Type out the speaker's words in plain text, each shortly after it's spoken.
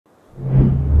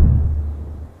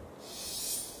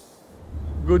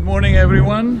Good morning,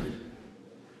 everyone.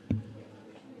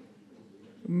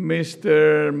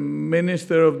 Mr.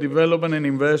 Minister of Development and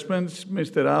Investments,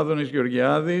 Mr.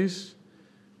 Georgiadis,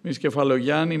 Ms.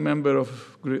 Kefalogianni, member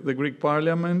of the Greek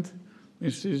Parliament,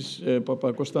 Mrs.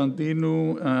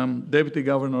 Papakonstantinou, Deputy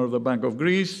Governor of the Bank of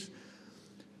Greece.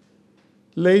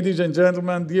 Ladies and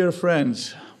gentlemen, dear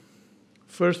friends,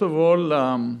 first of all,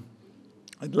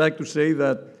 I'd like to say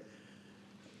that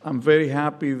I'm very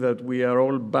happy that we are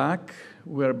all back.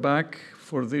 We are back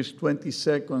for this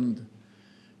 22nd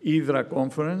Ύδρα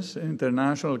conference, an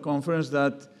international conference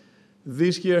that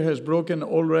this year has broken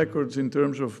all records in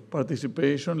terms of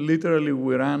participation. Literally,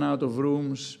 we ran out of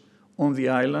rooms on the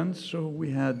island, so we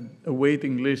had a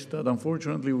waiting list that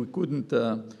unfortunately we couldn't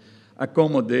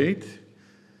accommodate.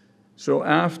 So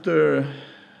after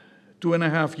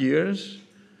 2.5 years,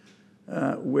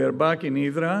 we're back in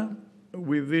Ύδρα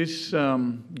with this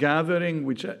gathering,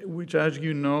 which, as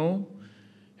you know,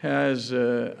 has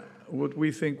what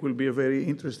we think will be a very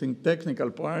interesting technical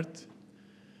part,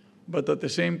 but at the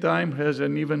same time has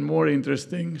an even more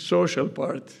interesting social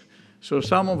part. So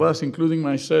some of us, including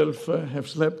myself, have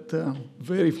slept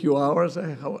very few hours.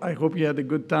 I hope you had a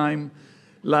good time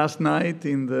last night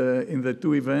in the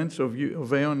two events of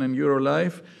Aeon and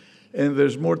Eurolife, and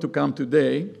there's more to come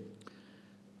today.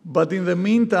 But in the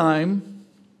meantime,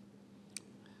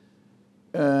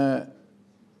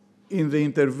 in the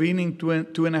intervening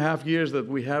 2.5 years that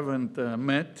we haven't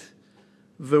met,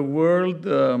 the world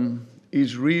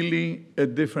is really a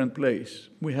different place.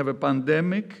 We have a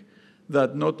pandemic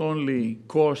that not only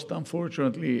cost,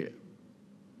 unfortunately,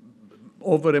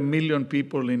 over 1 million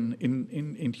people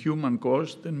in human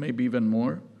cost, and maybe even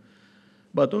more,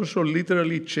 but also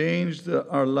literally changed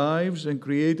our lives and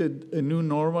created a new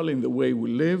normal in the way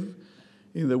we live,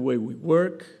 in the way we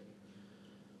work,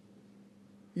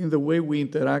 in the way we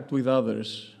interact with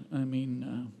others. I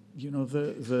mean,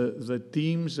 the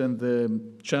Teams and the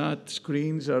chat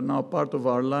screens are now part of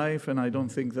our life, and I don't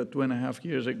think that 2.5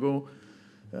 years ago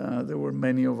there were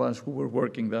many of us who were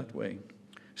working that way.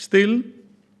 Still,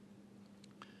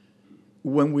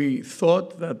 when we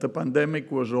thought that the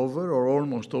pandemic was over, or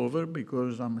almost over,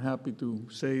 because I'm happy to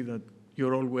say that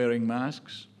you're all wearing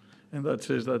masks, and that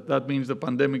says that means the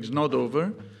pandemic's not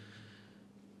over.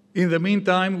 In the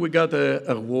meantime, we got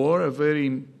a war, a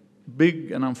very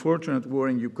big and unfortunate war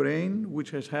in Ukraine,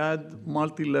 which has had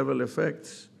multi-level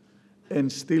effects and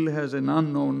still has an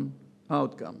unknown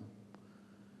outcome.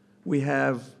 We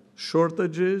have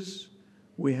shortages,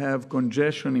 we have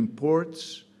congestion in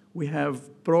ports, we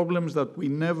have problems that we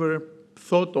never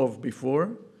thought of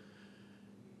before.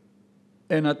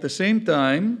 And at the same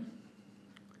time,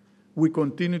 we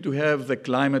continue to have the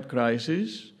climate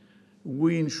crisis.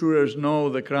 We insurers know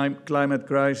the climate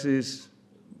crisis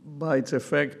by its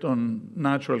effect on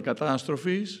natural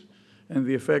catastrophes and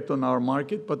the effect on our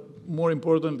market, but more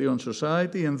importantly on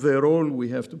society and the role we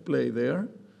have to play there.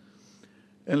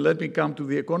 And let me come to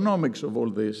the economics of all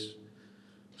this.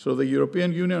 So the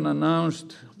European Union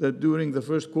announced that during the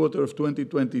first quarter of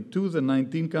 2022, the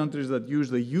 19 countries that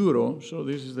use the euro, so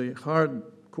this is the hard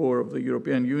core of the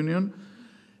European Union,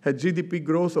 had GDP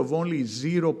growth of only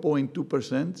 0.2%,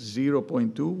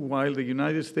 0.2, while the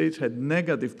United States had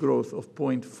negative growth of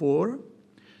 0.4.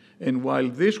 And while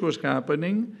this was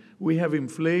happening, we have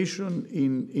inflation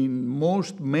in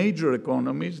most major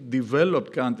economies,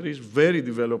 developed countries, very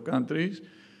developed countries,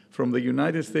 from the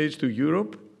United States to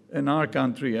Europe, and our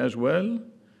country as well,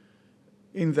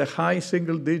 in the high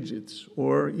single digits,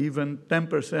 or even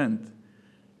 10%.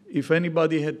 If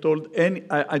anybody had told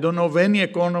I don't know of any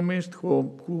economist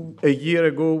who a year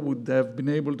ago would have been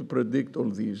able to predict all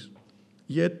these.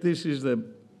 Yet this is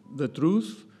the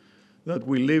truth that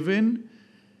we live in.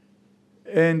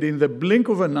 And in the blink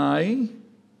of an eye,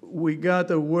 we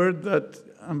got a word that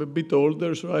I'm a bit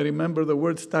older, so I remember the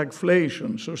word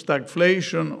stagflation. So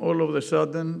stagflation all of a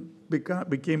sudden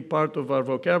became part of our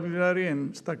vocabulary,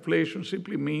 and stagflation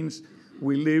simply means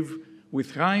we live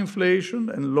with high inflation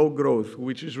and low growth,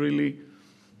 which is really,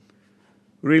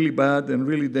 really bad and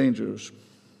really dangerous.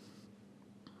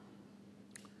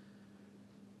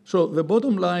 So the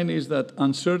bottom line is that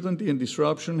uncertainty and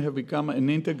disruption have become an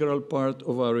integral part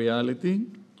of our reality.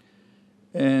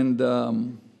 And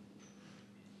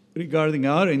regarding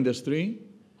our industry,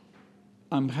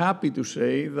 I'm happy to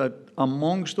say that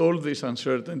amongst all this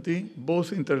uncertainty,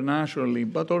 both internationally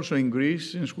but also in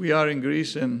Greece, since we are in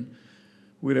Greece and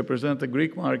we represent the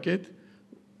Greek market,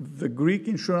 the Greek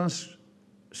insurance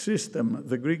system,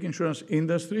 the Greek insurance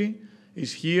industry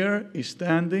is here, is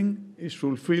standing, is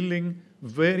fulfilling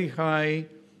very high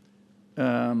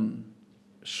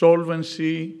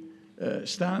solvency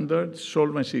standards,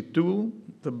 Solvency II.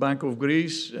 The Bank of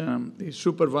Greece is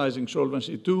supervising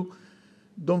Solvency II.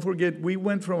 Don't forget, we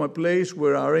went from a place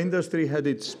where our industry had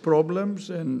its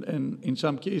problems and in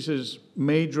some cases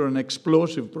major and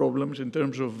explosive problems in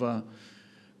terms of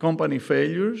company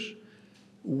failures.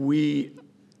 We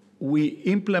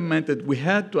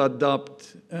had to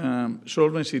adopt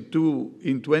Solvency II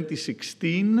in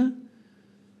 2016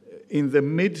 in the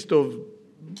midst of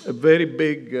a very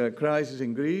big crisis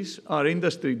in Greece. Our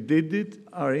industry did it.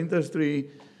 Our industry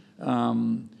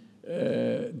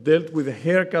dealt with a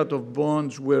haircut of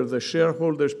bonds where the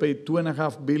shareholders paid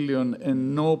 $2.5 billion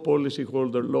and no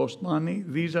policyholder lost money.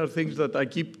 These are things that I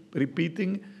keep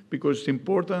repeating because it's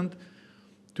important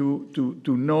to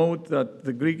note that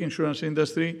the Greek insurance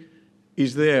industry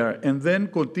is there and then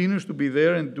continues to be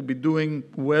there and to be doing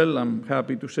well, I'm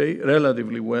happy to say,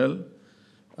 relatively well,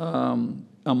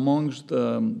 amongst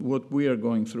what we are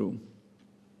going through.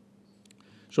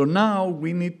 So now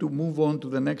we need to move on to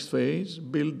the next phase,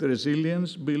 build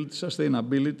resilience, build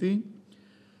sustainability.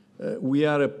 We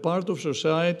are a part of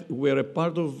society, we are a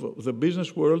part of the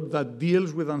business world that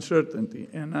deals with uncertainty.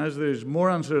 And as there is more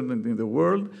uncertainty in the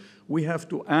world, we have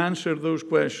to answer those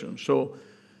questions. So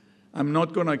I'm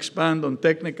not going to expand on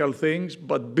technical things,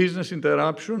 but business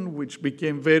interruption, which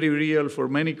became very real for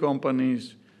many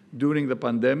companies during the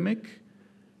pandemic,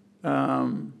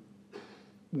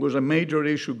 was a major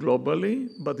issue globally,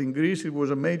 but in Greece it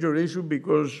was a major issue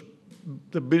because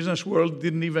the business world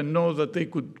didn't even know that they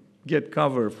could get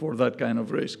cover for that kind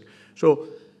of risk. So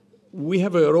we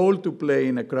have a role to play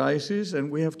in a crisis,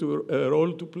 and we have a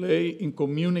role to play in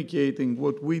communicating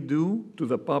what we do to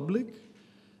the public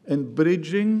and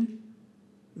bridging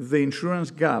the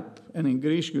insurance gap. And in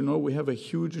Greece, you know, we have a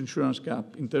huge insurance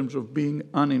gap in terms of being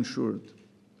uninsured.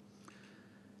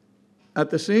 At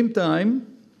the same time,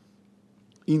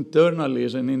 internally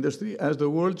as an industry, as the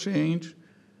world changed,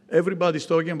 everybody's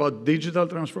talking about digital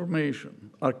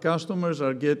transformation. Our customers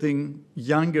are getting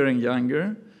younger and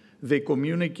younger. They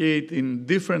communicate in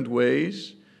different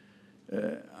ways.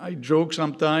 I joke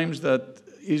sometimes that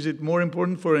is it more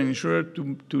important for an insurer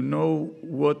to know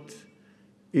what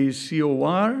is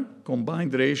COR,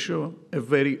 combined ratio, a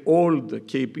very old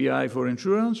KPI for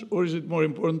insurance, or is it more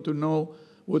important to know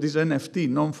what is NFT,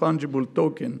 non-fungible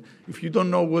token? If you don't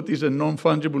know what is a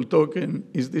non-fungible token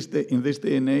in this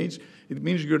day and age, it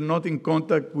means you're not in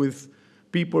contact with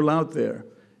people out there.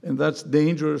 And that's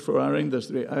dangerous for our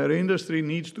industry. Our industry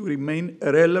needs to remain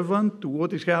relevant to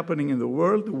what is happening in the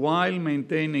world while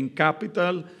maintaining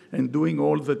capital and doing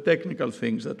all the technical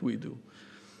things that we do.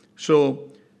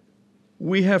 So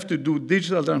we have to do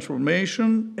digital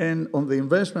transformation, and on the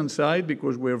investment side,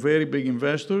 because we're very big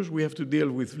investors, we have to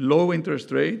deal with low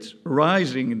interest rates,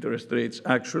 rising interest rates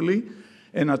actually,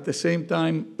 and at the same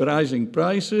time rising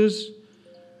prices,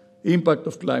 impact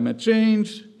of climate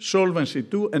change, Solvency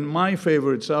II, and my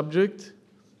favorite subject,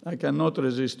 I cannot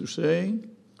resist to say,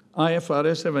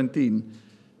 IFRS 17.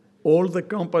 All the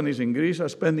companies in Greece are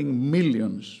spending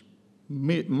millions.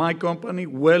 My company,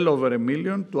 well over $1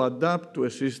 million, to adapt to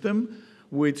a system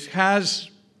which has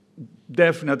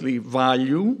definitely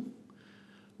value,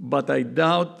 but I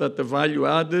doubt that the value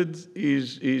added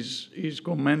is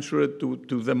commensurate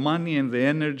to the money and the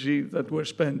energy that we're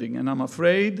spending. And I'm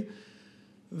afraid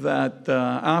that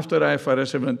after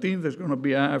IFRS 17, there's going to be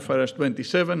IFRS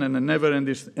 27 and a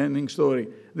never-ending story.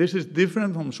 This is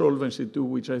different from Solvency II,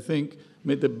 which I think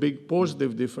made a big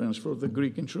positive difference for the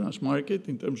Greek insurance market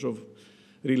in terms of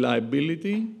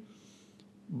reliability.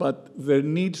 But there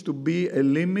needs to be a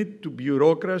limit to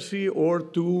bureaucracy or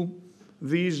to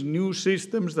these new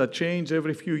systems that change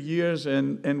every few years,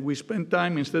 and we spend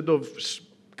time, instead of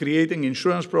creating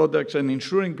insurance products and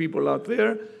insuring people out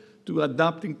there, to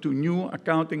adapting to new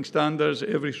accounting standards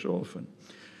every so often.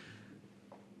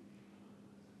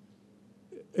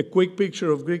 A quick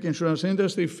picture of Greek insurance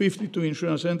industry, 52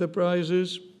 insurance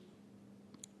enterprises,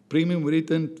 premium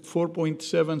written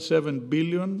 4.77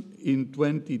 billion in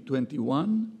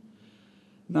 2021.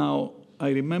 Now, I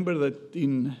remember that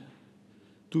in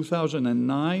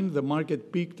 2009, the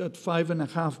market peaked at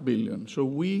 5.5 billion. So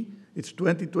it's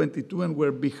 2022 and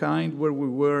we're behind where we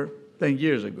were 10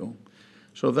 years ago.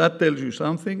 So that tells you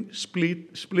something,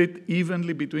 split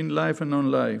evenly between life and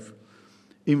non-life.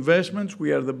 Investments,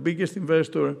 we are the biggest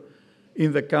investor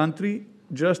in the country.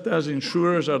 Just as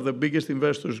insurers are the biggest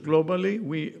investors globally,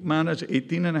 we manage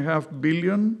 18.5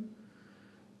 billion,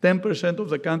 10% of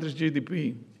the country's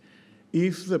GDP.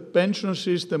 If the pension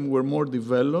system were more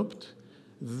developed,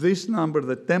 this number,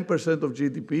 the 10% of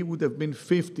GDP, would have been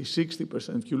 50,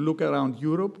 60%. If you look around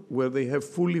Europe, where they have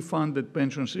fully funded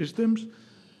pension systems,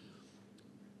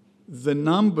 the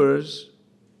numbers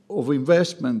of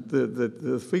investment,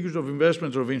 the figures of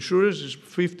investments of insurers is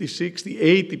 50, 60,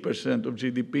 80% of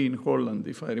GDP in Holland,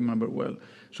 if I remember well.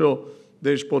 So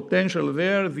there's potential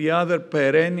there. The other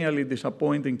perennially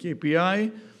disappointing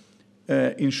KPI,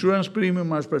 insurance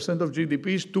premium as percent of GDP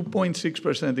is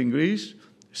 2.6% in Greece,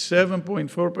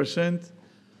 7.4%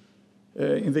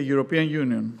 in the European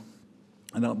Union.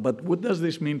 Now, but what does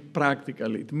this mean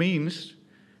practically? It means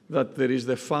that there is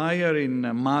the fire in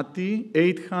Mati,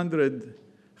 800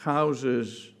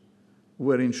 houses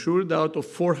were insured out of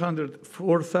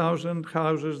 4,000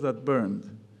 houses that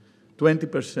burned. 20%,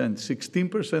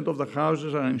 16% of the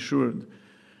houses are insured.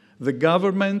 The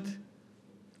government,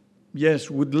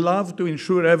 yes, would love to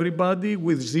insure everybody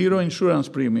with zero insurance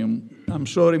premium. I'm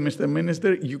sorry, Mr.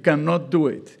 Minister, you cannot do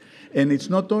it. And it's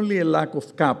not only a lack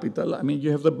of capital. I mean, you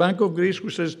have the Bank of Greece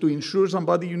who says to insure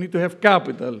somebody, you need to have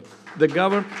capital. The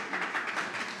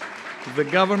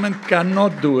government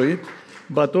cannot do it.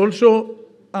 But also,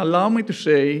 allow me to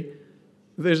say,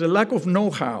 there's a lack of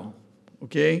know-how,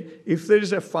 okay? If there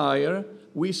is a fire,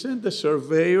 we send a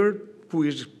surveyor who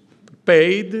is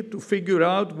paid to figure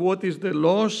out what is the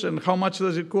loss and how much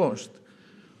does it cost.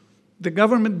 The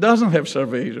government doesn't have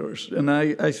surveyors, and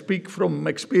I speak from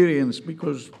experience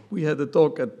because we had a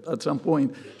talk at some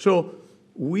point. So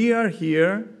we are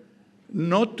here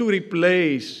not to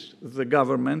replace the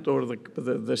government or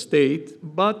the state,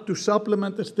 but to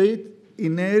supplement the state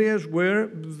in areas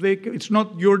where it's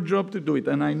not your job to do it.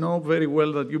 And I know very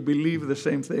well that you believe the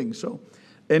same thing. So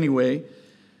anyway,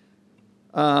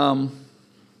 there's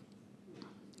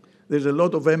a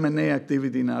lot of M&A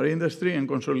activity in our industry and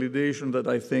consolidation that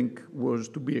I think was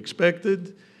to be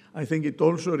expected. I think it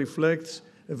also reflects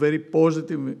a very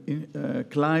positive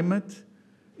climate,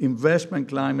 investment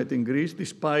climate in Greece,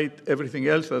 despite everything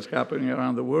else that's happening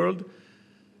around the world,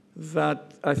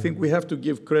 that I think we have to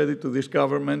give credit to this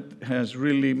government has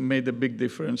really made a big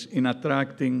difference in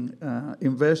attracting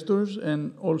investors,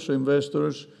 and also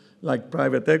investors like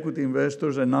private equity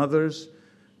investors and others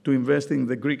to invest in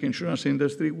the Greek insurance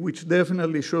industry, which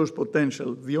definitely shows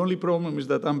potential. The only problem is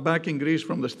that I'm back in Greece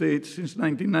from the States since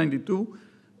 1992,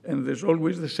 and there's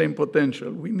always the same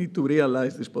potential. We need to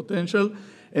realize this potential,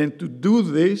 and to do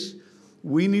this,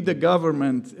 we need a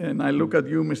government, and I look at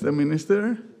you, Mr.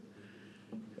 Minister,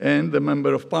 and the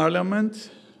Member of Parliament.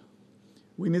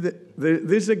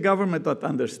 This is a government that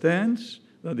understands,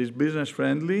 that is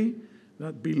business-friendly,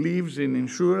 that believes in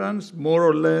insurance, more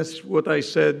or less what I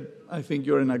said, I think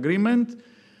you're in agreement,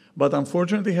 but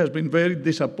unfortunately has been very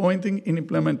disappointing in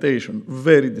implementation,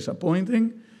 very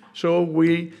disappointing. So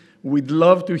we'd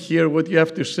love to hear what you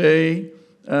have to say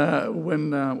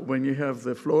when you have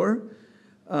the floor.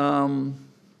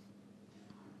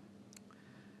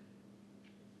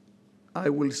 I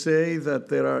will say that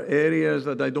there are areas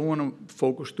that I don't want to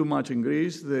focus too much in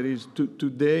Greece.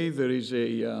 Today there is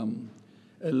a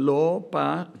law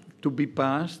to be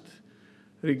passed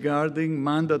regarding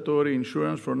mandatory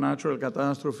insurance for natural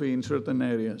catastrophe in certain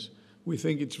areas. We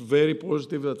think it's very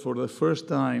positive that for the first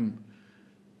time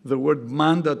the word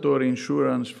mandatory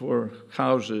insurance for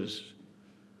houses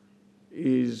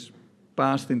is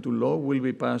passed into law, will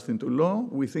be passed into law.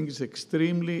 We think it's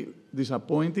extremely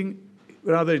disappointing.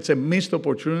 Rather, it's a missed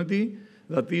opportunity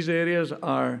that these areas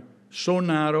are so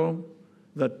narrow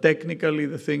that technically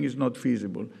the thing is not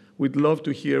feasible. We'd love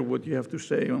to hear what you have to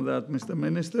say on that, Mr.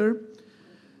 Minister.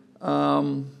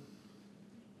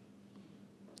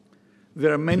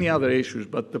 There are many other issues,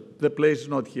 but the place is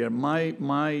not here.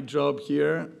 My job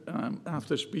here,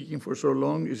 after speaking for so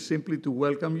long, is simply to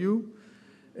welcome you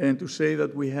and to say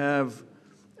that we have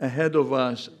ahead of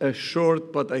us a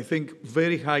short, but I think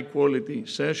very high-quality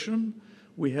session.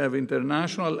 We have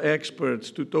international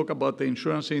experts to talk about the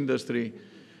insurance industry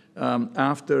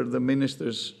after the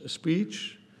minister's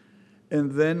speech.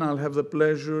 And then I'll have the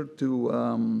pleasure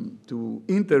to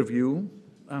interview.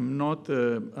 I'm not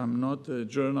a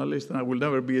journalist, and I will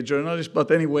never be a journalist,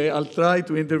 but anyway, I'll try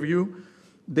to interview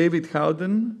David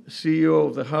Howden, CEO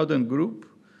of the Howden Group,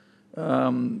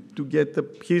 to get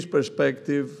his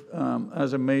perspective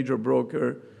as a major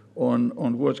broker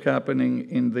on what's happening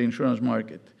in the insurance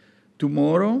market.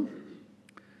 Tomorrow,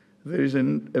 there is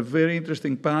a very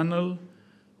interesting panel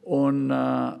on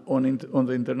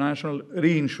the international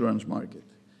reinsurance market.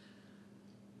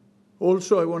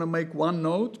 Also, I want to make one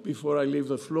note before I leave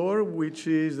the floor, which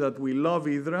is that we love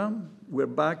Ύδρα. We're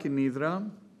back in Ύδρα.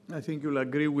 I think you'll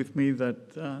agree with me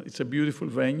that it's a beautiful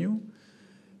venue.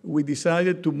 We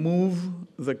decided to move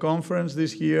the conference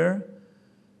this year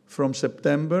from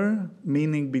September,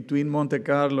 meaning between Monte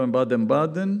Carlo and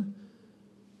Baden-Baden,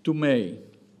 to May.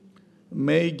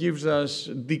 May gives us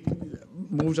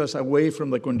moves us away from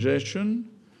the congestion.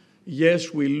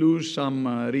 Yes, we lose some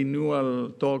renewal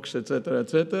talks, et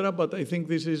cetera, but I think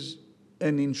this is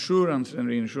an insurance and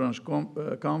reinsurance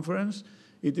conference.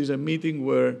 It is a meeting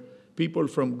where people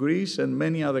from Greece and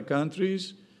many other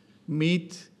countries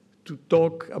meet to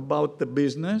talk about the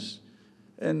business,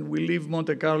 and we leave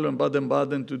Monte Carlo and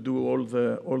Baden-Baden to do all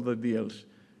the deals.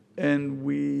 And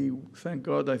we, thank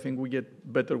God, I think we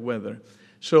get better weather.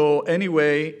 So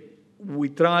anyway, we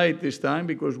tried this time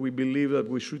because we believe that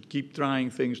we should keep trying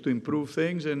things to improve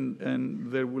things,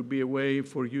 and there will be a way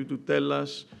for you to tell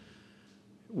us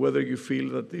whether you feel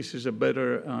that this is a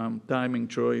better timing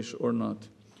choice or not.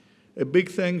 A big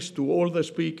thanks to all the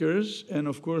speakers and,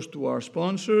 of course, to our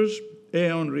sponsors,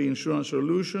 Aon Reinsurance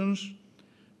Solutions,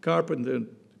 Carpenter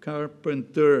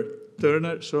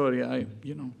Turner, sorry, I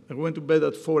went to bed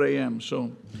at 4 a.m.,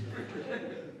 so.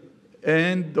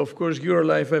 And, of course,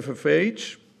 Eurolife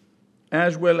FFH,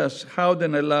 as well as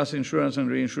Howden Hellas Insurance and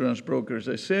Reinsurance Brokers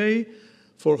SA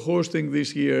for hosting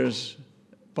this year's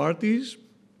parties,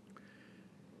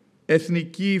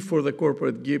 Ethniki for the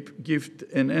corporate gift,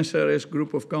 and SRS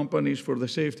group of companies for the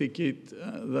safety kit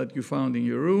that you found in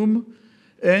your room,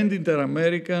 and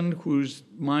Inter-American, who's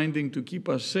minding to keep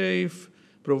us safe,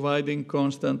 providing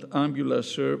constant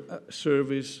ambulance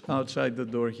service outside the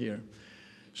door here.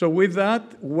 So with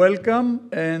that, welcome,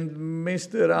 and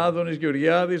Mr. Adonis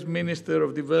Georgiadis, Minister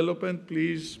of Development,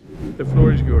 please, the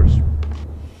floor is yours.